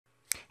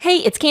Hey,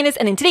 it's Candus,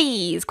 and in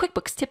today's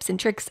QuickBooks tips and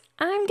tricks,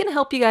 I'm going to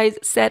help you guys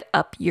set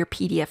up your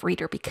PDF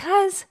reader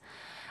because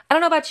I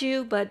don't know about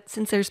you, but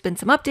since there's been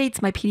some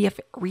updates, my PDF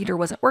reader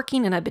wasn't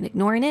working and I've been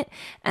ignoring it,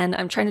 and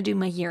I'm trying to do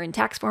my year-end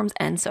tax forms,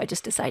 and so I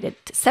just decided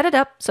to set it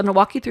up. So I'm going to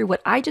walk you through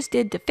what I just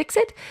did to fix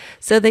it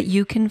so that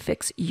you can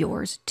fix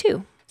yours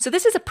too. So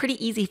this is a pretty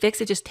easy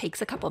fix. It just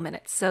takes a couple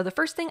minutes. So the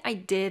first thing I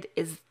did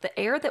is the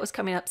error that was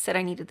coming up said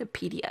I needed the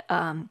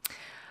PDF,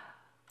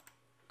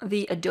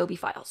 the Adobe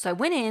file. So I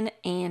went in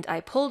and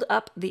I pulled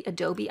up the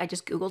Adobe. I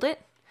just Googled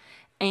it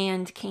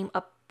and came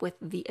up with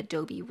the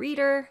Adobe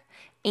Reader,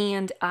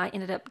 and I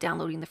ended up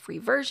downloading the free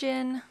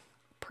version.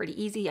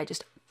 Pretty easy. I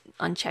just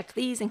unchecked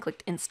these and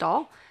clicked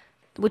install,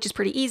 which is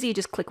pretty easy. You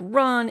just click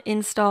run,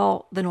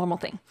 install, the normal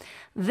thing.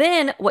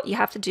 Then what you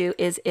have to do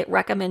is it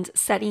recommends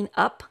setting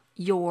up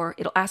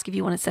it'll ask if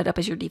you want to set up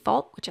as your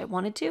default, which I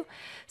wanted to.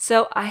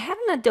 So I had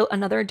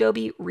another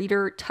Adobe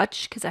Reader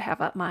Touch because I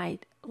have my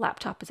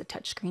laptop as a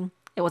touch screen.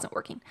 It wasn't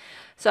working.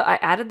 So I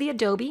added the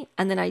Adobe,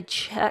 and then I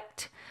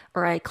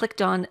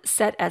clicked on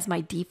set as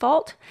my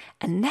default.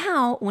 And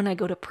now when I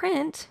go to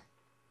print,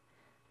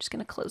 I'm just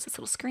going to close this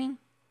little screen.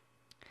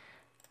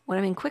 When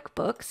I'm in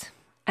QuickBooks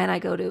and I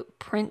go to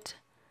print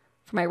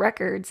for my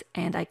records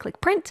and I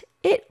click print,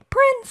 it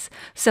prints.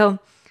 So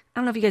I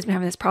don't know if you guys have been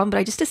having this problem, but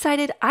I just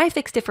decided I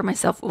fixed it for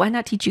myself. Why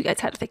not teach you guys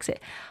how to fix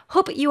it?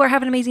 Hope you are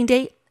having an amazing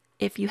day.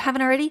 If you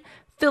haven't already,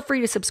 feel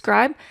free to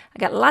subscribe. I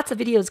got lots of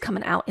videos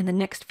coming out in the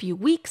next few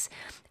weeks.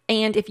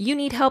 And if you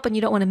need help and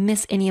you don't want to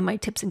miss any of my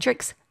tips and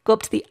tricks, go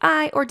up to the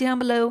I or down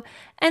below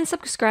and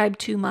subscribe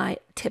to my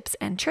tips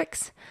and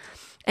tricks.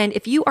 And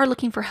if you are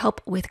looking for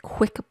help with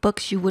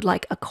QuickBooks, you would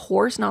like a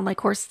course, an online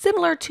course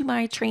similar to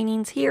my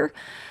trainings here,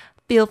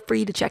 feel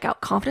free to check out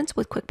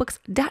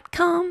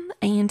confidencewithquickbooks.com.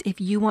 And if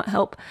you want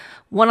help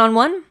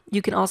one-on-one,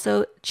 you can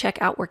also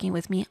check out working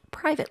with me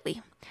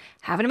privately.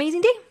 Have an amazing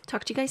day.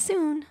 Talk to you guys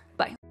soon.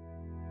 Bye.